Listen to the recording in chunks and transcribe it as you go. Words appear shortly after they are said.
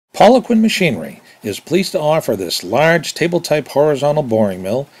Poliquin Machinery is pleased to offer this large table-type horizontal boring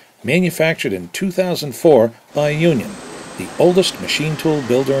mill manufactured in 2004 by Union, the oldest machine tool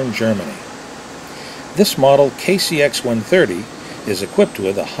builder in Germany. This model KCX 130 is equipped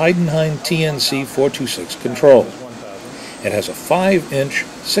with a Heidenhain TNC 426 control. It has a 5-inch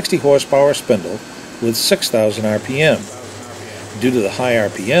 60 horsepower spindle with 6,000 RPM. Due to the high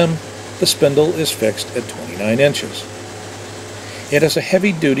RPM, the spindle is fixed at 29 inches. It has a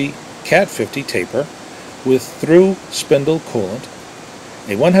heavy-duty Cat 50 taper with through spindle coolant,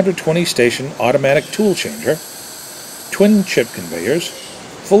 a 120-station automatic tool changer, twin chip conveyors,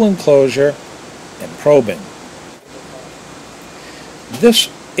 full enclosure, and probing. This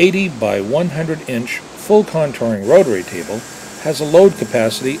 80 by 100 inch full contouring rotary table has a load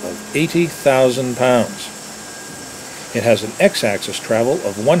capacity of 80,000 pounds. It has an x-axis travel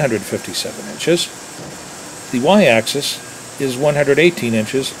of 157 inches, the y-axis is 118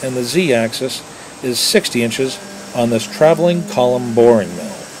 inches, and the z-axis is 60 inches on this traveling column boring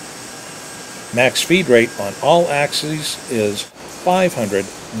mill. Max feed rate on all axes is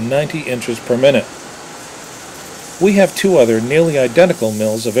 590 inches per minute. We have two other nearly identical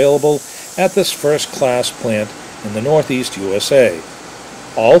mills available at this first-class plant in the Northeast USA.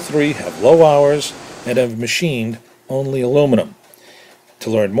 All three have low hours and have machined only aluminum. To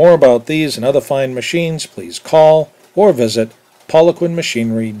learn more about these and other fine machines, please call or visit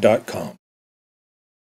poliquinmachinery.com.